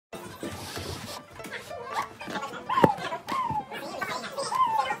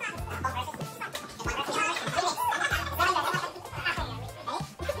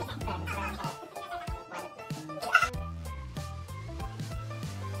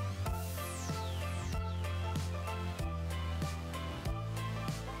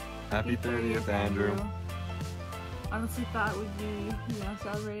Happy 30th, Andrew. Honestly thought we'd be,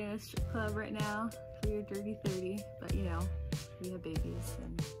 celebrating a strip club right now for your dirty 30, but we have babies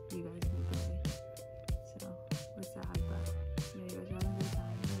and you guys need a baby. So we're sad, but you guys are having a good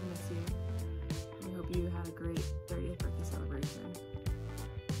time. We miss you. We hope you had a great 30th birthday celebration.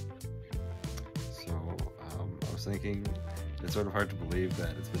 So I was thinking, it's sort of hard to believe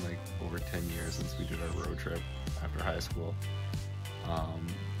that it's been like over 10 years since we did our road trip after high school.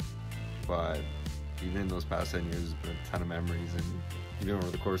 But even in those past 10 years, there's been a ton of memories, and even over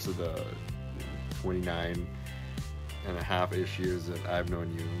the course of the 29 and a half-ish years that I've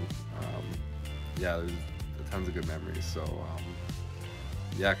known you, there's tons of good memories. So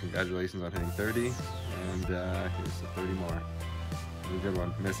congratulations on hitting 30, and here's to 30 more. Have a good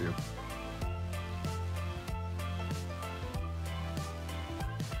one. Miss you.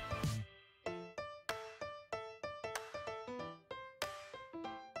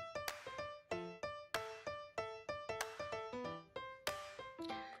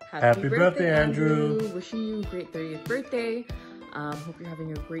 Happy birthday, Andrew! Wishing you a great 30th birthday. Hope you're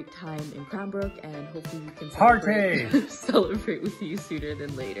having a great time in Cranbrook, and hopefully we can celebrate with you sooner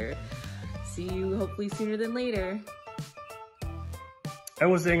than later. See you hopefully sooner than later. I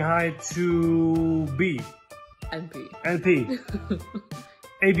was saying hi to B. NP.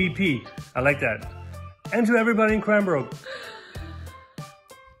 ABP. I like that. And to everybody in Cranbrook.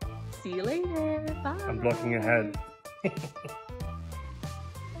 See you later. Bye. I'm blocking ahead.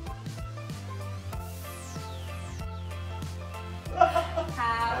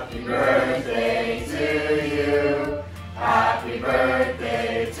 Happy birthday to you. Happy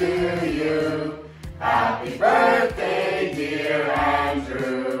birthday to you. Happy birthday, dear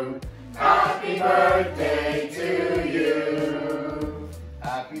Andrew. Happy birthday to you.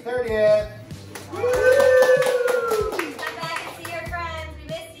 Happy 30th. Woo! Come back and see your friends. We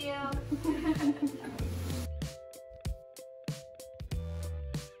miss you.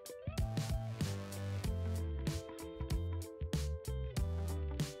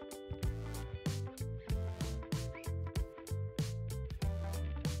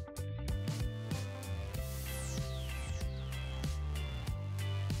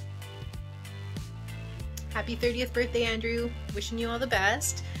 Happy 30th birthday, Andrew. Wishing you all the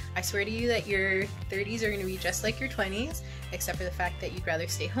best. I swear to you that your 30s are going to be just like your 20s, except for the fact that you'd rather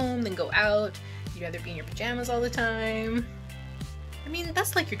stay home than go out. You'd rather be in your pajamas all the time. I mean,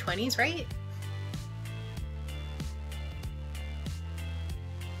 that's like your 20s, right?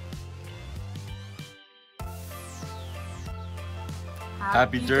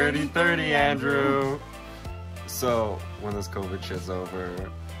 Happy dirty 30, Andrew! So, when this COVID shit's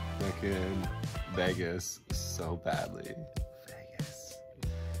over, fucking Vegas so badly. Vegas.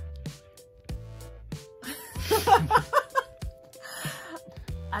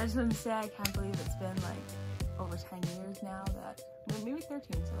 I just want to say I can't believe it's been like over 10 years now that, maybe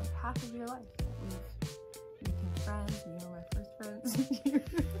 13, so like half of your life that we've been friends, and you were my first friends.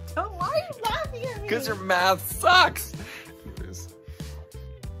 Why are you laughing at me? Because your math sucks! Anyways.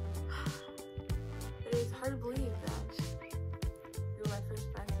 It is hard to believe that you were my first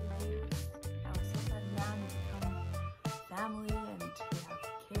friends in the youth. I was so sad now you become family, and we have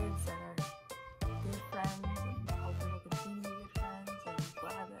kids that are good friends, and hopefully we'll continue to be good friends, and I'm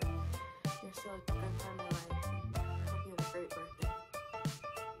glad that you're still a good part of my life, and I hope you have a great birthday.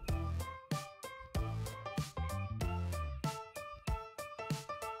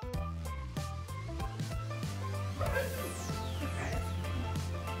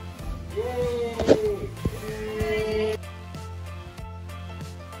 Yay!